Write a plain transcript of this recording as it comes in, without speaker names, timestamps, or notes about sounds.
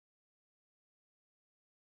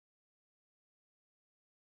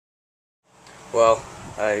Well,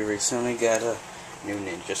 I recently got a new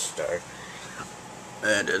Ninja Star,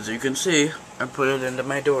 and as you can see, I put it into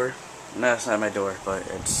my door. No, it's not my door, but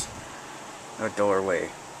it's a doorway.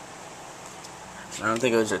 I don't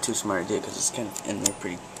think it was a too smart idea because it's kind of in there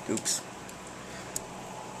pretty. Oops.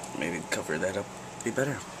 Maybe cover that up. Be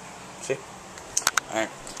better. See? Alright,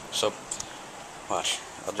 so, watch.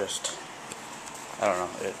 I don't know,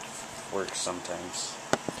 it works sometimes.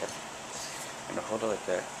 Okay. I'm gonna hold it like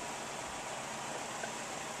that.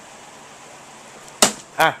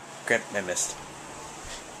 Ah! Crap, I missed.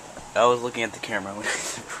 I was looking at the camera when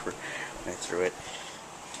I threw it.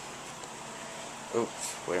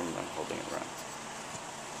 Oops, wait a minute, I'm holding it wrong.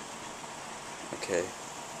 Okay.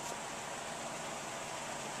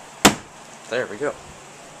 There we go.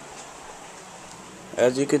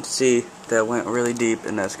 As you can see, that went really deep,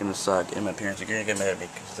 and that's gonna suck. And my parents are gonna get mad at me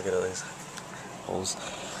because look at all these holes.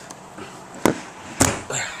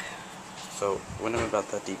 So, when I'm about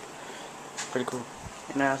that deep, pretty cool.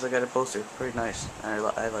 And I also got a poster, pretty nice. I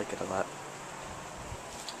like it a lot.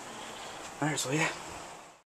 Alright, so yeah.